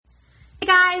Hey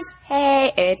guys!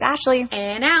 Hey, it's Ashley.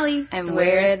 And Allie. And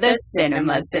we're the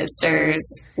Cinema Sisters.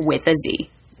 With a Z.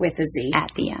 With a Z.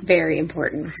 At the end. Very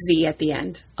important. Z at the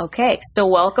end. Okay, so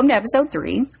welcome to episode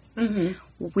 3.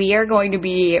 Mm-hmm. We are going to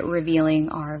be revealing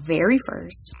our very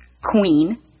first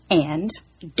Queen and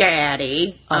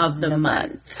Daddy of the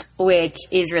month. Which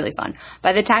is really fun.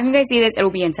 By the time you guys see this, it'll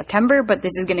be in September, but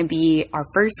this is going to be our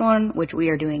first one, which we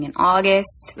are doing in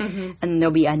August. Mm-hmm. And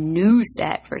there'll be a new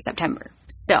set for September.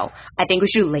 So, I think we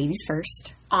should do ladies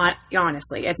first.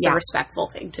 Honestly, it's a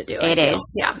respectful thing to do. It is.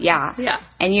 Yeah.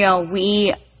 And you know,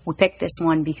 we picked this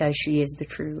one because she is the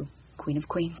true Queen of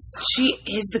Queens. She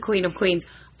is the Queen of Queens.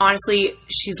 Honestly,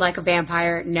 she's like a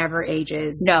vampire, never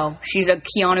ages. No, she's a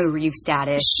Keanu Reeves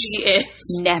status. She is.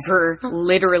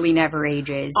 Literally never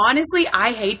ages. Honestly,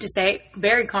 I hate to say,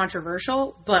 very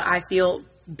controversial, but I feel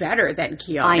better than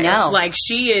Keanu. I know. Like,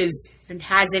 she is and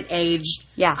hasn't aged.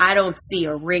 Yeah. I don't see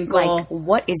a wrinkle. Like,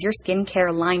 what is your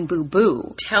skincare line,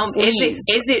 boo-boo? Tell me,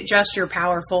 is it just your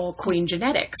powerful queen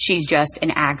genetics? She's just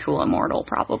an actual immortal,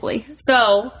 probably.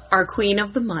 So, our queen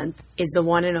of the month is the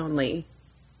one and only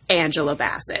Angela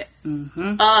Bassett.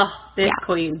 Mm-hmm. This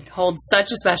queen holds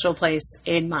such a special place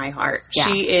in my heart. Yeah.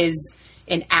 She is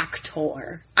an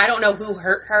actor. I don't know who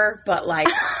hurt her, but like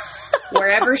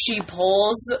wherever she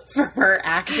pulls from her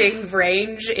acting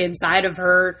range inside of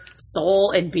her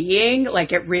soul and being,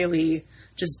 like it really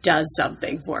just does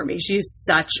something for me. She's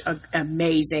such an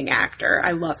amazing actor.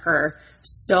 I love her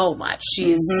so much.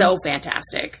 She's so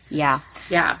fantastic. Yeah.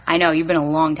 Yeah. I know, you've been a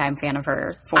long-time fan of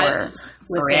her forever.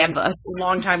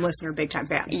 Long-time listener, big-time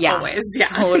fan. Yeah. Always. Yeah.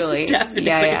 Totally. Definitely.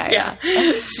 Yeah.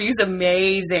 She's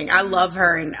amazing. I love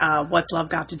her in What's Love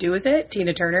Got to Do with It?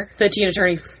 Tina Turner. The Tina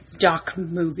Turner doc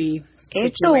movie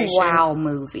situation. It's a wow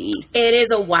movie. It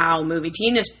is a wow movie.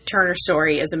 Tina Turner's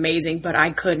story is amazing, but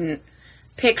I couldn't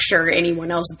picture anyone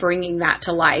else bringing that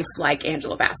to life like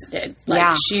Angela Bassett did.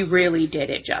 Like, she really did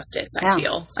it justice, I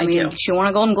feel. I mean, she won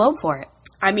a Golden Globe for it.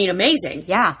 I mean, amazing.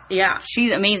 Yeah. Yeah.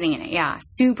 She's amazing in it. Yeah.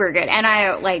 Super good. And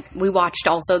we watched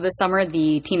also this summer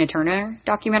the Tina Turner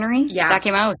documentary. Yeah. That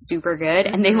came out. It was super good.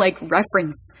 Mm-hmm. And they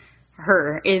reference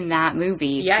her in that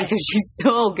movie. Yes. Because she's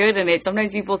so good in it.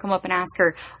 Sometimes people come up and ask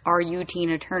her, are you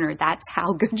Tina Turner? That's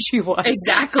how good she was.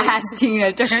 Exactly. As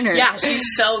Tina Turner. Yeah, she's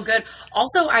so good.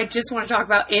 Also, I just want to talk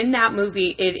about in that movie,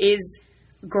 it is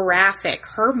graphic.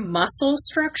 Her muscle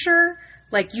structure,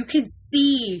 like you can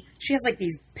see, she has like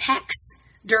these pecs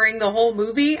during the whole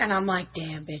movie, and I'm like,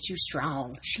 damn, bitch, you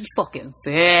strong. She's fucking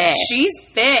fit. She's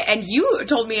fit, and you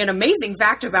told me an amazing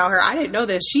fact about her. I didn't know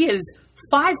this. She is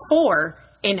 5'4"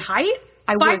 in height.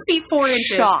 I 5 was feet 4 inches.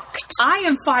 Shocked. I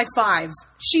am 5'5".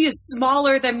 She is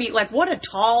smaller than me. Like, what a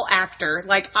tall actor.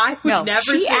 Like, I would never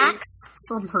She think. acts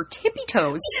from her tippy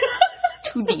toes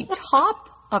to the top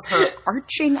of her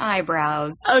arching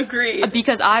eyebrows. Agreed.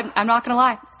 Because I'm not gonna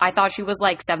lie, I thought she was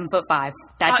like 7'5".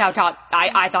 That's how tall.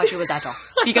 I thought she was that tall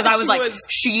because I was like,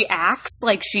 she acts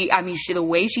like the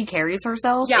way she carries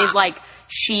herself is like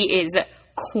she is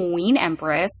Queen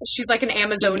Empress. She's like an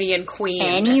Amazonian queen.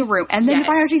 Any room. And then you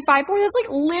find out she's 5'4". That's like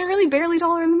literally barely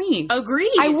taller than me.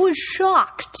 Agreed. I was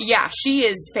shocked. Yeah, she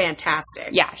is fantastic.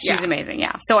 Yeah, she's amazing.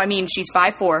 Yeah. So, I mean, she's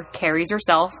 5'4", carries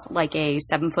herself like a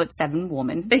 7'7"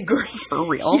 woman. Agreed. For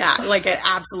real. Yeah, like an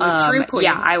absolute true queen.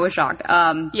 Yeah, I was shocked.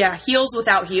 Yeah, heels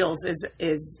without heels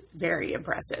is very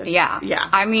impressive. Yeah. Yeah.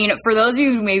 I mean, for those of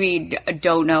you who maybe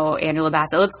don't know Angela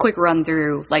Bassett, let's quick run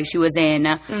through. Like, she was in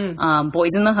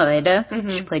Boys in the Hood. Mm-hmm.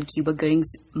 She played Cuba Gooding's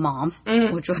mom,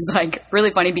 which was, like,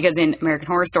 really funny because in American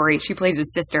Horror Story, she plays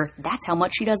his sister. That's how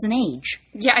much she doesn't age.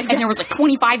 Yeah, exactly. And there was, like,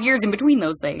 25 years in between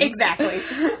those things. Exactly.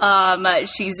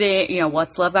 She's in,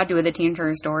 What's Love Got to Do with It? Tina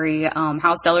Turner Story.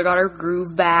 How Stella Got Her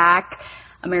Groove Back.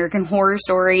 American Horror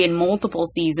Story in multiple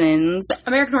seasons.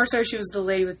 American Horror Story, she was the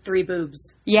lady with 3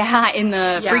 boobs. Yeah, in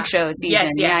the Freak Show season.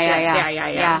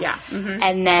 Yeah. Mm-hmm.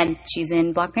 And then she's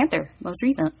in Black Panther most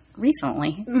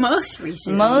recently. Most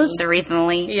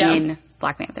recently in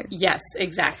Black Panther. Yes,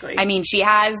 exactly. I mean, she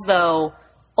has, though,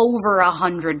 over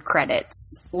 100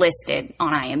 credits listed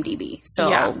on IMDb.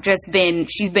 So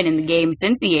she's been in the game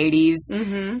since the 80s.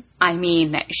 Mm-hmm. I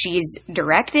mean, she's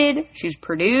directed, she's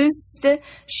produced,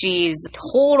 she's a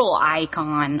total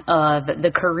icon of the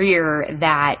career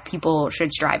that people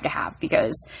should strive to have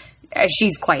because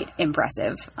she's quite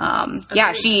impressive.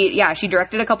 She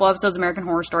directed a couple episodes of American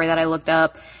Horror Story that I looked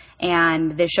up,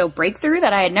 and the show Breakthrough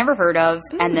that I had never heard of,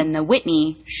 and then the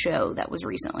Whitney show that was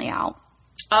recently out.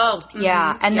 Oh. Mm-hmm.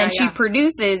 Yeah, and then she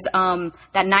produces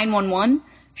that 911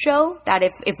 show that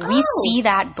if we see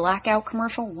that blackout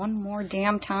commercial one more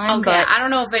damn time. Okay, I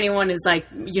don't know if anyone is like,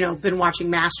 been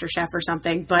watching MasterChef or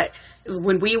something, but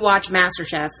when we watch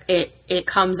MasterChef, it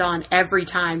comes on every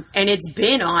time, and it's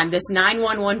been on this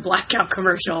 911 blackout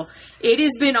commercial. It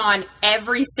has been on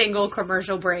every single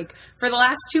commercial break for the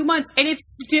last 2 months, and it's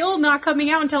still not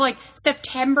coming out until like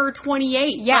September 28th.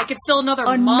 Yeah. Like, it's still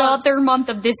another month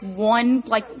of this one,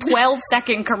 like,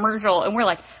 12-second commercial, and we're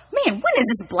like, man, when is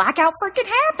this blackout freaking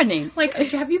happening? Like,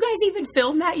 have you guys even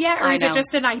filmed that yet? Or is it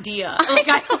just an idea? Like,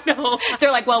 I don't know.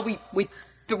 They're like, well, we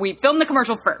filmed the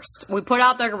commercial first. We put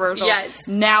out the commercial. Yes.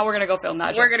 Now we're going to go film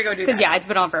that show. We're going to go do that. Because, yeah, it's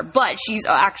been on forever. But she's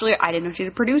actually, I didn't know she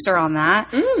was a producer on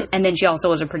that. And then she also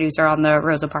was a producer on the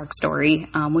Rosa Parks story,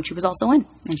 which she was also in.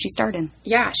 And she starred in.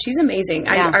 Yeah, she's amazing.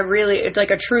 Yeah. I really,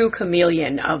 like a true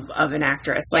chameleon of an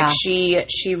actress. Like,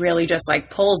 she really just, like,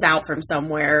 pulls out from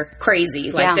somewhere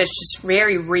crazy. Like, this just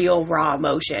very real, raw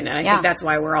emotion. And I think that's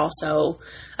why we're all so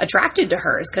attracted to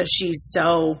her, is because she's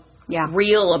so...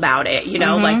 real about it,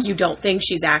 like, you don't think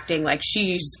she's acting, like,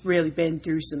 she's really been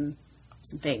through some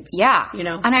things. Yeah.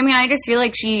 And I mean, I just feel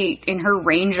like she, in her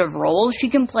range of roles, she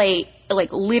can play,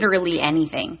 like, literally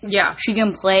anything. Yeah. She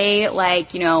can play,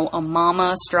 like, a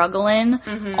mama struggling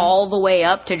all the way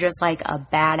up to just, like, a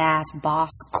badass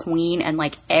boss queen and,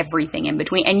 like, everything in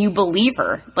between. And you believe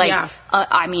her. Like,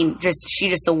 I mean, just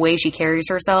the way she carries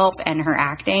herself and her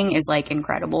acting is, like,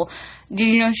 incredible. Did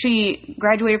you know she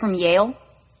graduated from Yale?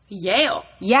 Yale?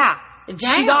 Yeah. Damn.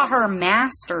 She got her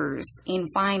master's in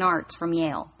fine arts from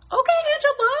Yale. Okay,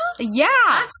 Angela.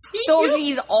 Yeah. So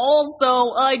she's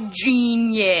also a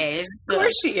genius. Of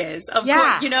course she is. Of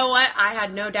course. You know what? I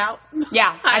had no doubt.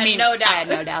 Yeah. I had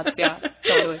no doubts. Yeah.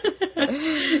 Totally.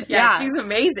 Yeah. She's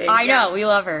amazing. I know. We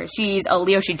love her. She's a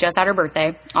Leo. She just had her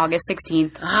birthday, August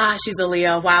 16th. She's a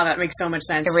Leo. Wow, that makes so much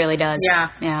sense. It really does.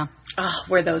 Yeah. Yeah. Oh,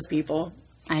 we're those people.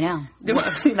 I know.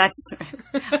 That's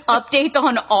updates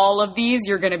on all of these.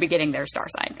 You're going to be getting their star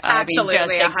sign. Absolutely, I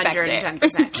mean,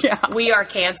 just 110%. Yeah. We are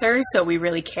Cancers, so we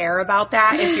really care about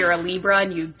that. If you're a Libra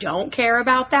and you don't care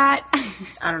about that,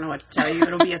 I don't know what to tell you.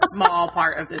 It'll be a small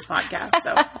part of this podcast,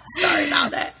 so sorry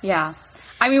about that. Yeah.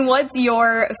 I mean, what's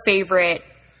your favorite?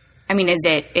 I mean, is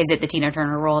it the Tina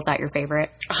Turner role? Is that your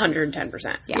favorite?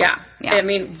 110%. Yeah. I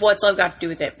mean, What's Love Got to Do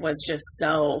with It was just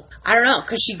so, I don't know,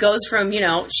 because she goes from,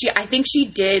 I think she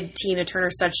did Tina Turner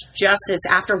such justice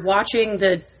after watching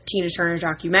the Tina Turner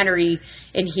documentary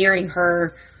and hearing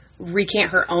her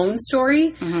recant her own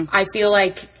story. I feel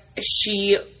like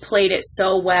she played it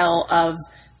so well of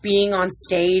being on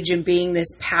stage and being this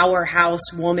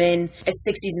powerhouse woman in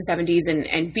 60s and 70s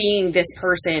and being this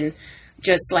person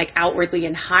just, like, outwardly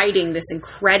and hiding this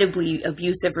incredibly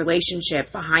abusive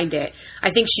relationship behind it.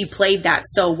 I think she played that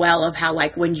so well of how,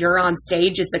 like, when you're on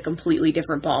stage, it's a completely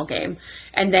different ballgame.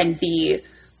 And then the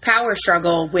power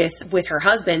struggle with her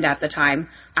husband at the time,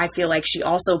 I feel like she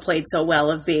also played so well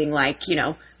of being, like,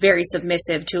 very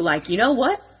submissive to, like, you know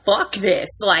what? Fuck this.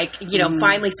 Like,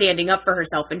 finally standing up for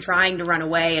herself and trying to run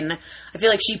away. And I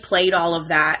feel like she played all of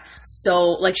that.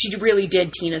 So, like, she really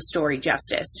did Tina's story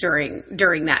justice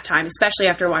during that time, especially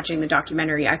after watching the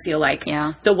documentary. I feel like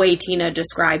the way Tina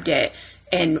described it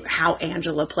and how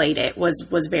Angela played it was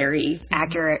very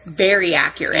accurate,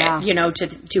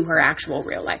 to her actual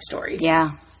real life story.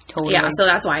 Yeah. Totally. Yeah, so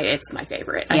that's why it's my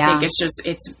favorite. I think it's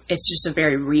just a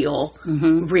very real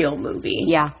movie.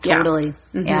 Yeah, totally.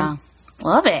 Yeah.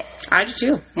 Love it. I do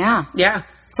too. Yeah. Yeah.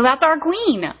 So that's our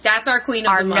queen. That's our queen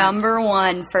of our the month. number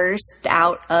one, first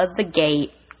out of the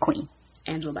gate queen.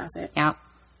 Angela Bassett. Yeah.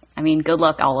 I mean, good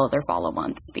luck all other follow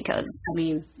months because... I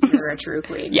mean, you're a true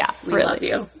queen. Yeah, we really. love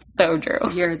you. So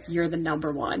true. You're the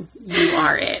number one. You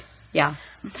are it. Yeah.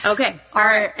 Okay.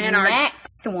 Our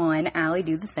next one, Allie,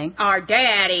 do the thing. Our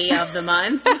daddy of the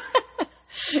month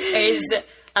is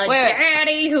a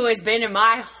daddy who has been in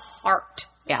my heart.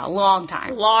 Yeah, long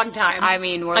time. Long time. I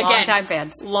mean, we're long-time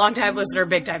fans. Long-time listener,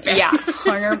 big-time fan. Yeah,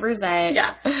 100%.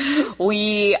 Yeah.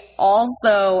 We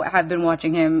also have been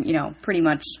watching him, pretty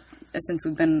much since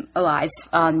we've been alive.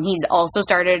 He's also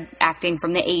started acting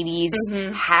from the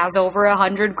 80s, has over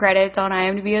 100 credits on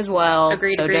IMDb as well.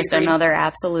 Agreed. Another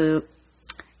absolute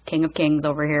king of kings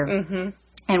over here.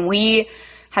 And we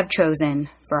have chosen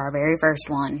for our very first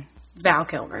one... Val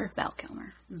Kilmer.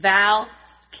 Val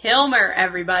Kilmer,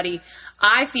 everybody.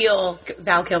 I feel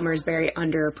Val Kilmer is very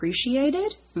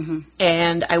underappreciated,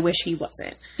 and I wish he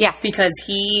wasn't. Yeah. Because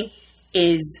he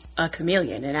is a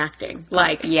chameleon in acting.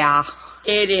 Like, yeah.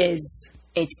 It is.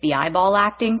 It's the eyeball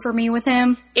acting for me with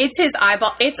him. It's his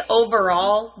eyeball. It's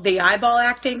overall the eyeball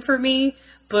acting for me,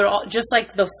 but just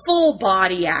like the full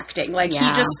body acting. Like he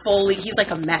just he's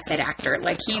like a method actor.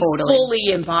 Like he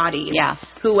fully embodies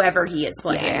whoever he is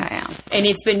playing. Yeah. And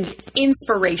it's been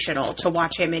inspirational to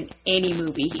watch him in any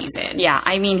movie he's in. Yeah,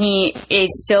 I mean, he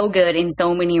is so good in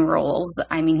so many roles.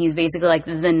 I mean, he's basically like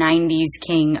the 90s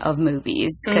king of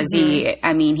movies because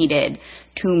he did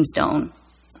Tombstone,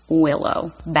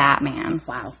 Willow, Batman.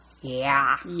 Wow.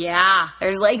 Yeah.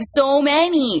 There's like so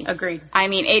many. Agreed. I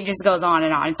mean, it just goes on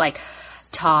and on. It's like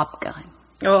Top Gun.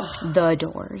 Ugh. The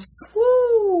Doors.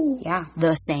 Woo. Yeah.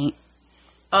 The Saint.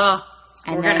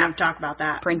 And we're going to have to talk about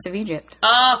that. Prince of Egypt.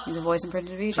 He's a voice in Prince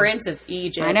of Egypt. Prince of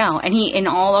Egypt. I know. And he, in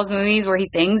all those movies where he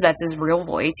sings, that's his real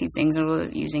voice. He sings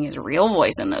using his real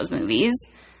voice in those movies.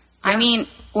 Yeah. I mean,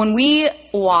 when we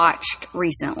watched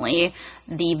recently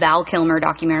the Val Kilmer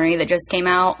documentary that just came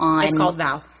out on... It's called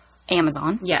Val.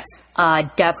 Amazon. Yes.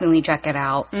 Definitely check it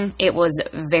out. It was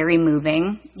very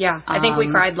moving. Yeah. I think we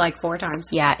cried like 4 times.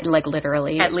 Yeah, like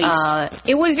literally. At least.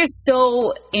 It was just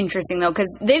so interesting though, because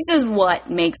this is what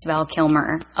makes Val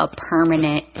Kilmer a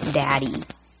permanent daddy.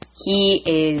 He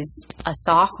is a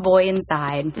soft boy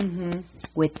inside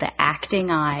with the acting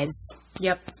eyes.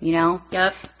 Yep. You know?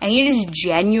 Yep. And he just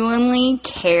genuinely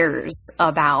cares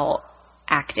about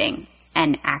acting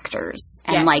and actors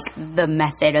and like the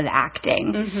method of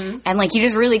acting and like he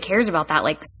just really cares about that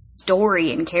like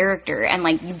story and character and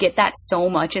like you get that so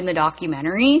much in the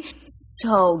documentary.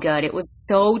 So good. It was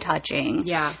so touching.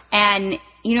 Yeah. And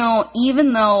you know,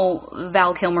 even though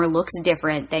Val Kilmer looks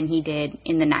different than he did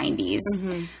in the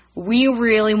 90s, we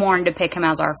really wanted to pick him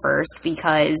as our first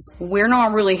because we're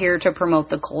not really here to promote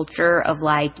the culture of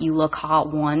like you look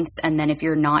hot once and then if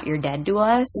you're not, you're dead to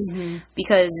us.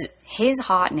 Because his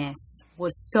hotness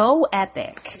was so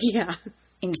epic. Yeah.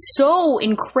 And so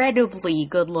incredibly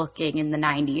good looking in the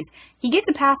 90s. He gets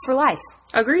a pass for life.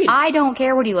 Agreed. I don't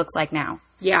care what he looks like now.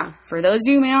 Yeah. For those of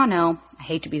you who may not know, I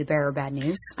hate to be the bearer of bad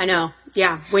news. I know.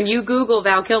 Yeah. When you Google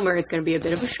Val Kilmer, it's going to be a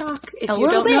bit of a shock if you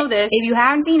don't know this. If you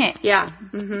haven't seen it. Yeah.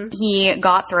 He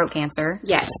got throat cancer.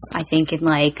 Yes. I think in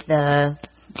like the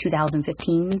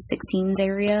 2015, 16s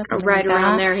area. Right like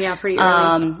around there. Yeah, pretty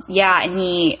early. Yeah, and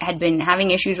he had been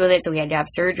having issues with it, so he had to have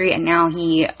surgery, and now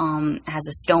he has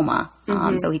a stoma.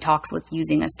 So he talks with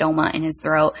using a stoma in his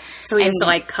throat. So he has to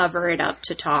like cover it up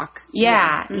to talk.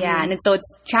 Yeah. And so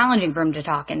it's challenging for him to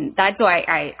talk. And that's why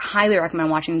I highly recommend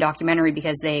watching the documentary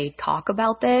because they talk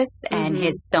about this and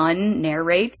his son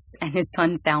narrates and his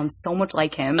son sounds so much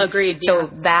like him. Agreed. So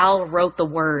Val wrote the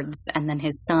words and then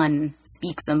his son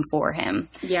speaks them for him.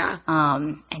 Yeah.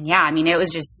 And yeah, I mean,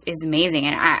 it's amazing.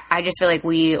 And I just feel like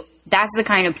that's the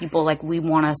kind of people like we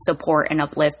want to support and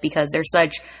uplift because they're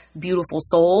such beautiful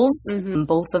souls.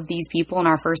 Both of these people in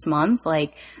our first month,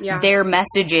 like their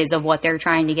messages of what they're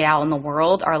trying to get out in the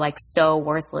world are like so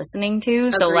worth listening to.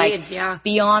 Agreed, so like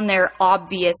beyond their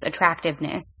obvious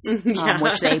attractiveness,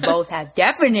 which they both have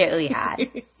definitely had,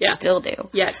 still do.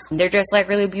 Yes. They're just like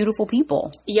really beautiful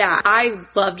people. Yeah. I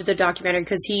loved the documentary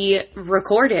because he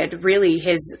recorded really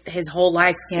his whole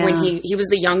life when he was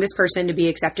the youngest person to be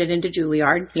accepted into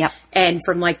Juilliard. Yep. And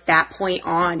from like that point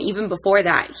on, even before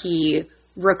that, he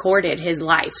recorded his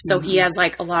life. So he has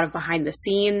like a lot of behind the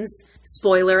scenes.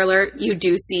 Spoiler alert, you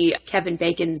do see Kevin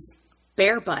Bacon's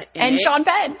bare butt in and it. Sean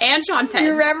Penn. And Sean Penn.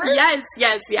 You remember? Yes,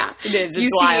 yeah. It is.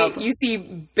 It's wild. You see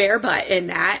bare butt in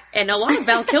that. And a lot of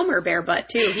Val Kilmer bare butt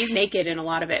too. He's naked in a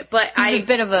lot of it. But He's a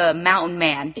bit of a mountain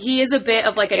man. He is a bit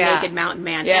of like a naked mountain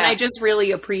man. Yeah. And I just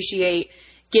really appreciate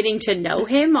getting to know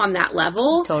him on that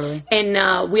level. Totally.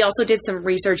 And we also did some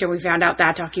research and we found out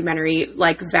that documentary,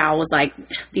 like Val was like,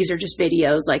 these are just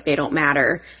videos, like they don't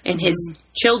matter. And his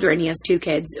children, he has 2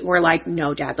 kids, were like,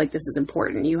 no, Dad, like this is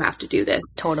important. You have to do this.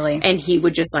 Totally. And he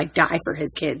would just like die for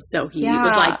his kids. So he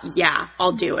was like, yeah,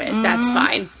 I'll do it. That's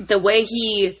fine. The way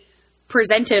he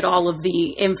presented all of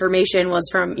the information was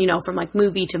from like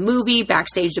movie to movie,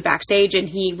 backstage to backstage, and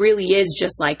he really is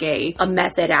just like a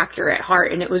method actor at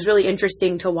heart. And it was really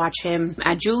interesting to watch him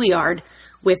at Juilliard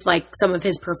with like some of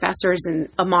his professors in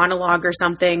a monologue or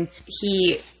something.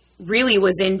 He really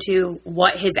was into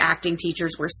what his acting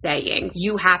teachers were saying.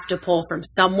 You have to pull from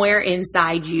somewhere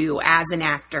inside you as an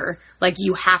actor. Like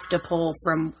you have to pull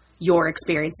from your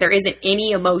experience. There isn't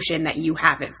any emotion that you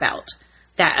haven't felt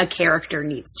that a character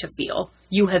needs to feel.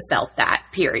 You have felt that,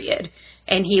 period.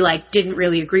 And he like didn't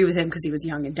really agree with him because he was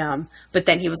young and dumb. But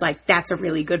then he was like, that's a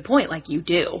really good point. Like you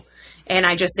do. And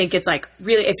I just think it's like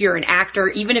really, if you're an actor,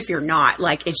 even if you're not,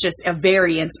 like it's just a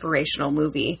very inspirational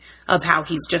movie of how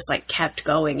he's just like kept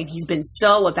going. And he's been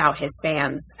so about his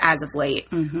fans as of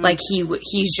late. Like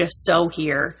he's just so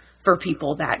here for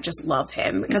people that just love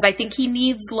him, because I think he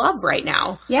needs love right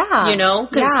now. Yeah. You know,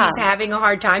 because Yeah. he's having a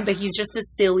hard time, but he's just a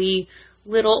silly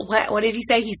little, what did he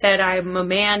say? He said, I'm a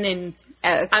man and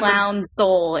A clown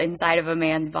soul inside of a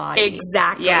man's body.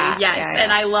 exactly. Yeah, Yes. yeah, yeah.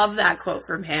 And I love that quote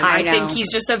from him. I I think know.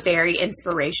 he's just a very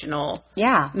inspirational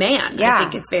Yeah. man. Yeah. I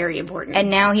think it's very important. And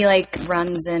now he like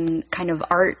runs in kind of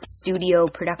art studio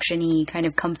production-y kind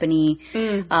of company,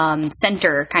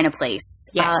 center kind of place,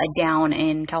 Yes. down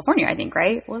in California, I think,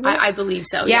 right? Was it? I believe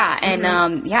so. yeah. And,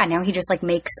 now he just like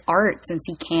makes art since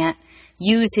he can't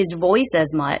use his voice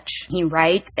as much. He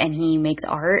writes and he makes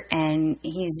art, and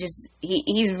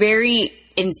he's very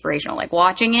inspirational. Like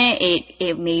watching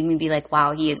it made me be like,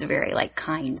 wow, he is a very like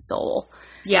kind soul.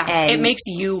 Yeah. And it makes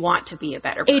you want to be a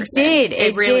better person. It did.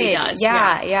 It really did. does.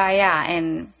 Yeah.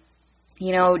 And,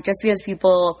 you know, just because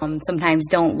people sometimes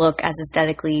don't look as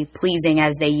aesthetically pleasing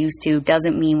as they used to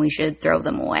doesn't mean we should throw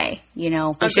them away. You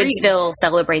know, we should Agreed. still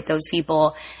celebrate those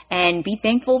people and be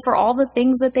thankful for all the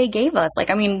things that they gave us. Like,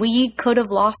 I mean, we could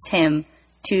have lost him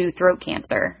to throat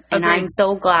cancer. And Agreed. I'm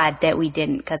so glad that we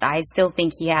didn't, because I still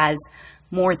think he has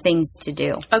more things to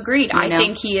do. Agreed. I know?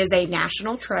 think he is a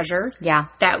national treasure. Yeah.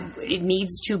 That it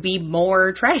needs to be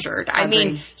more treasured. I Agreed.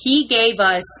 mean, he gave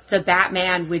us the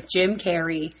Batman with Jim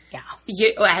Carrey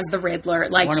as the Riddler.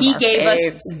 Like, one of he our gave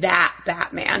faves. us that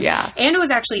Batman. Yeah. And it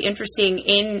was actually interesting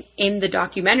in the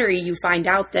documentary, you find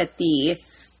out that the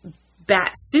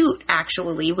bat suit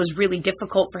actually was really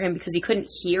difficult for him because he couldn't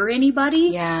hear anybody.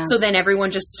 Yeah. So then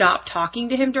everyone just stopped talking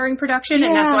to him during production,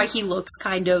 and that's Yeah. why he looks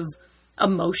kind of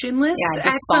emotionless Yeah,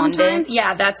 at some time. despondent.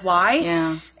 Yeah, that's why.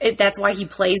 Yeah. That's why he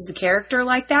plays the character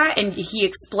like that, and he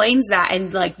explains that.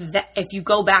 And like, that, if you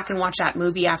go back and watch that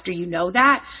movie after you know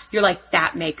that, you're like,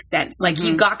 that makes sense. Like,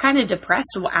 he got kind of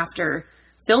depressed after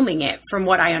filming it, from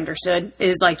what I understood,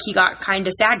 is like he got kind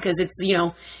of sad because it's, you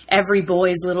know, every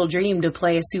boy's little dream to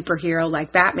play a superhero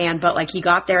like Batman, but like he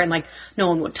got there and like no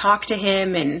one would talk to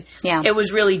him, and Yeah. it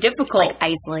was really difficult. Like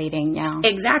isolating, yeah.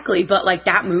 Exactly, but like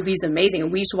that movie's amazing,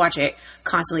 and we used to watch it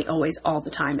constantly, always, all the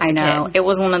time. As I a know. kid. It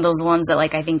was one of those ones that,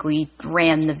 like, I think we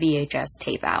ran the VHS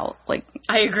tape out. Like,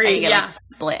 I agree. I think it, Yeah, like,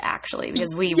 split, actually,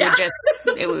 because we Yeah. would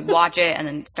just, it would watch it and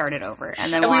then start it over.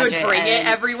 And then and we watch would it. bring and it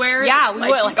everywhere. Yeah, we would,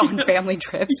 like, on family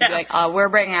trips. Yeah. Be like, we're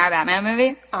bringing our Batman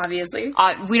movie. obviously.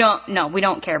 We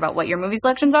don't care about what your movie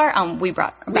selections are. We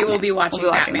brought Batman. We will be watching,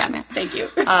 We'll be watching Batman. Thank you.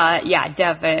 Yeah,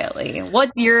 definitely.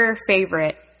 What's your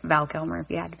favorite Val Kilmer, if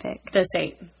you had to pick? The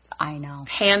Saint. I know.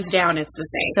 Hands down, it's The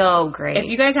Saint. So great. If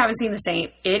you guys haven't seen The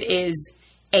Saint, it is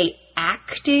a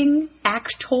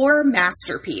actor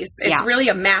masterpiece. It's Yeah. really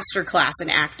a master class in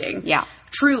acting. Yeah.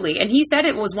 Truly. And he said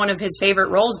it was one of his favorite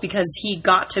roles because he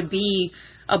got to be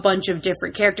a bunch of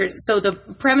different characters. So the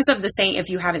premise of The Saint, if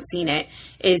you haven't seen it,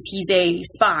 is he's a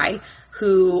spy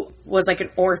who was like an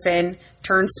orphan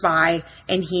turned spy,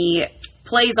 and he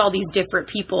plays all these different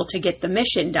people to get the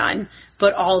mission done,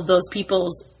 but all of those people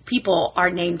are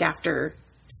named after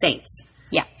saints.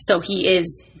 Yeah. So he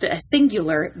is the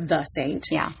singular, the Saint.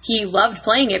 Yeah. He loved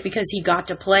playing it because he got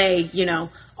to play, you know,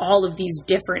 all of these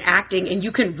different acting, and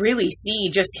you can really see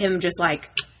just him just like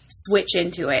switch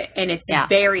into it, and it's Yeah.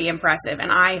 very impressive. And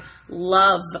I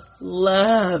love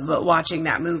watching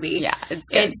that movie. Yeah, it's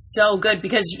good. It's so good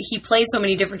because he plays so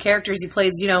many different characters. He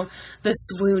plays, you know, the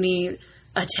swoony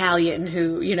Italian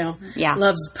who, you know, Yeah.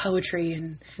 loves poetry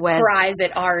and Wears cries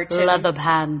at art. and- leather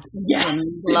pants. Yes, and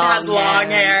it has long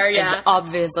hair, yeah. Is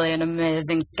obviously an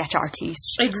amazing sketch artist.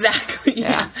 Exactly.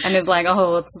 Yeah. And it's like, oh,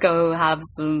 let's go have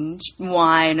some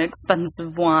wine,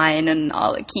 expensive wine, and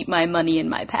I'll keep my money in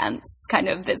my pants kind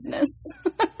of business.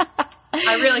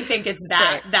 I really think it's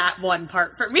that one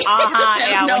part for me.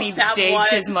 Yeah, No, when he that digs one.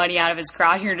 his money out of his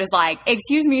crotch, and you're just like,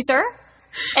 excuse me, sir?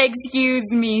 Excuse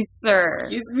me, sir.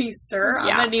 Excuse me, sir. I'm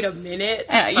Yeah. gonna need a minute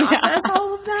to Yeah. process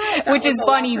all of that. That Which is was a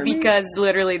lot funny for me. because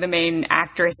literally the main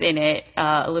actress in it,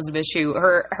 Elizabeth Shue,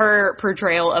 her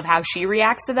portrayal of how she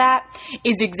reacts to that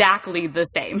is exactly the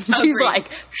same. She's Agreed. like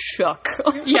shook.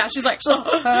 Yeah, she's like,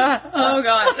 oh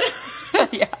god.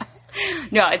 Yeah.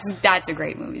 No, that's a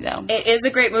great movie though. It is a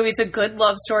great movie. It's a good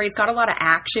love story. It's got a lot of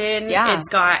action. Yeah. It's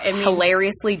got, I mean,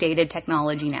 Hilariously dated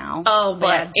technology now. Oh, man,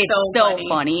 But it's so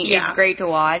funny. Yeah. It's great to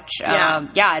watch. Yeah.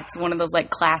 It's one of those like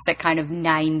classic kind of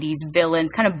 90s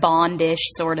villains, kind of Bondish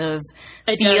sort of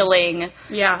It does. feeling,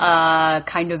 Yeah.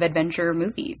 kind of adventure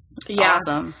movies. It's Yeah.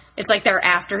 awesome. It's like they're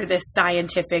after this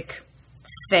scientific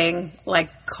thing, like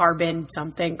carbon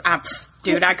something.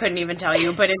 dude, I couldn't even tell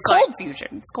you, but it's Cold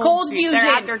Fusion. It's Cold Fusion. They're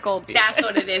after Cold Fusion. That's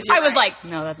what it is. I was like,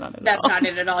 no, that's not it. That's not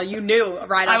it at all. You knew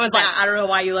right off the bat. I don't know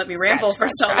why you let me ramble for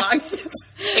so long.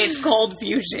 It's Cold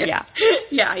Fusion. Yeah.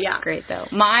 Yeah. Great though.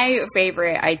 My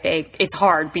favorite, I think, it's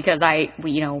hard because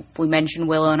we mentioned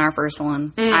Willow in our first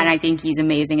one, and I think he's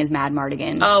amazing as Mad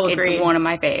Mardigan. Oh, agreed. It's one of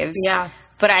my faves. Yeah.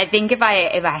 But I think if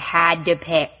I had to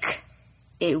pick,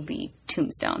 it would be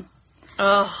Tombstone.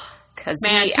 Oh. Because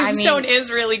Tombstone is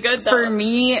really good, though. For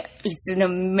me, it's an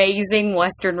amazing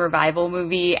Western revival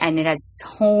movie, and it has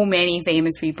so many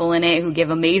famous people in it who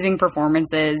give amazing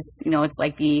performances. It's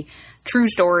like the true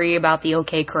story about the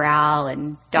OK Corral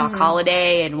and Doc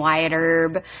Holliday and Wyatt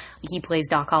Earp. He plays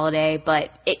Doc Holliday, but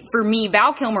for me,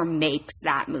 Val Kilmer makes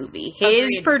that movie. His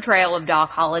portrayal of Doc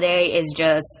Holliday is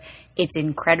just... It's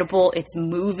incredible. It's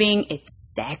moving.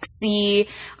 It's sexy.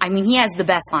 I mean, he has the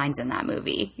best lines in that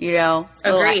movie,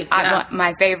 Agreed.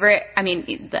 My favorite,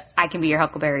 I Can Be Your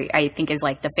Huckleberry, I think is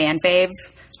like the fan fave.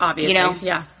 Obviously,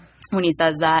 yeah. When he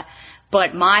says that.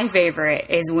 But my favorite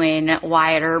is when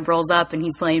Wyatt Earp rolls up and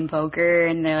he's playing poker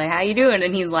and they're like, how you doing?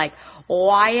 And he's like,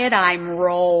 Wyatt, I'm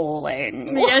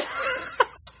rolling. Yes.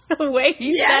 The way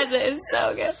he says it is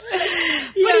so good. But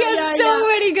he has so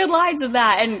many good lines in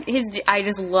that. And I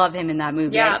just love him in that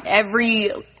movie. Yeah.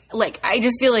 I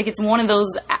just feel like it's one of those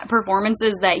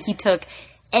performances that he took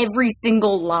every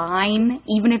single line,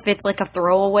 even if it's like a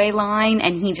throwaway line,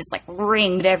 and he just like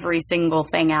wringed every single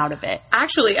thing out of it.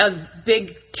 Actually, a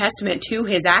big testament to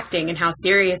his acting and how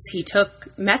serious he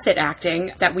took method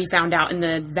acting that we found out in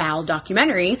the Val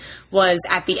documentary was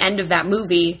at the end of that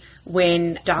movie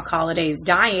when Doc Holliday's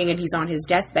dying and he's on his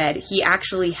deathbed. He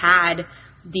actually had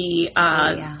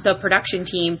the production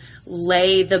team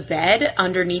lay the bed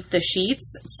underneath the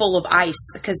sheets full of ice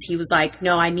because he was like,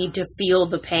 no, I need to feel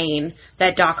the pain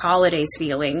that Doc Holliday's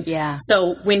feeling. Yeah.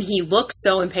 So when he looks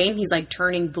so in pain, he's like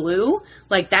turning blue.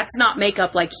 Like that's not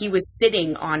makeup. Like he was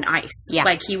sitting on ice. Yeah.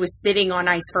 Like he was sitting on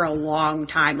ice for a long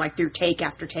time, like through take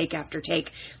after take after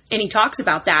take. And he talks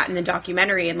about that in the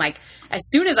documentary. And like, as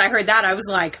soon as I heard that, I was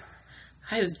like,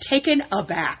 I was taken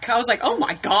aback. I was like, oh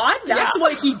my God, that's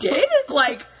what he did?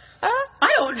 Like,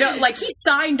 I don't know. Like, he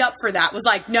signed up for that. Was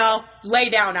like, no, lay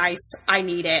down ice. I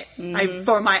need it.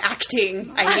 For my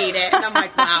acting, I need it. And I'm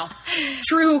like, wow.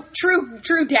 True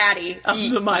daddy of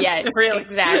the month. Yes, really.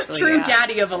 Exactly. True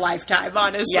daddy of a lifetime,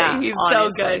 honestly. Yeah, he's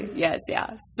honestly. so good. Yes,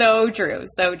 yeah. So true.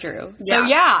 So true. Yeah. So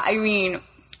yeah, I mean,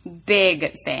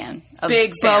 big fan of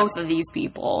both of these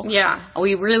people. Yeah.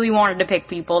 We really wanted to pick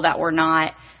people that were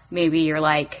not... Maybe you're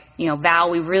like, Val,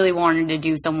 we really wanted to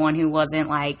do someone who wasn't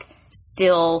like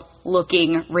still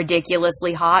looking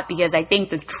ridiculously hot, because I think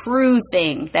the true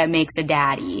thing that makes a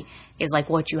daddy is like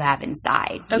what you have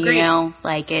inside. Agreed.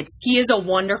 Like he is a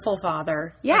wonderful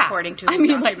father. Yeah. According to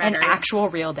his like an actual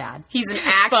real dad. He's an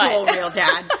actual real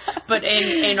dad. But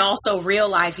in also real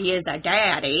life, he is a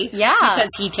daddy. Yeah. Because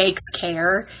he takes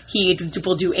care. He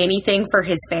will do anything for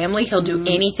his family. He'll do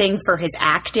anything for his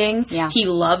acting. Yeah. He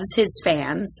loves his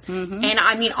fans. Mm-hmm. And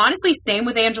I mean, honestly, same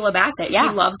with Angela Bassett. Yeah. She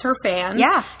loves her fans.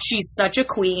 Yeah. She's such a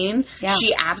queen. Yeah.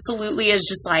 She absolutely is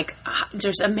just like,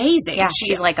 just amazing. Yeah.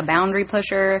 She's like a boundary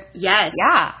pusher. Yes.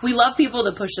 Yeah. We love people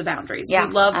to push the boundaries. Yeah,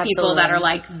 we love people that are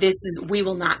like, we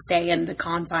will not stay in the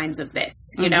confines of this,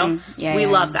 you know? Yeah, we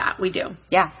love that. We do.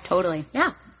 Yeah, totally.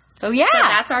 Yeah. So yeah. So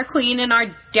that's our queen and our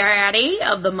daddy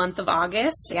of the month of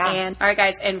August. Yeah. And all right,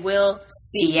 guys, and we'll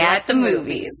see you at the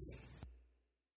movies.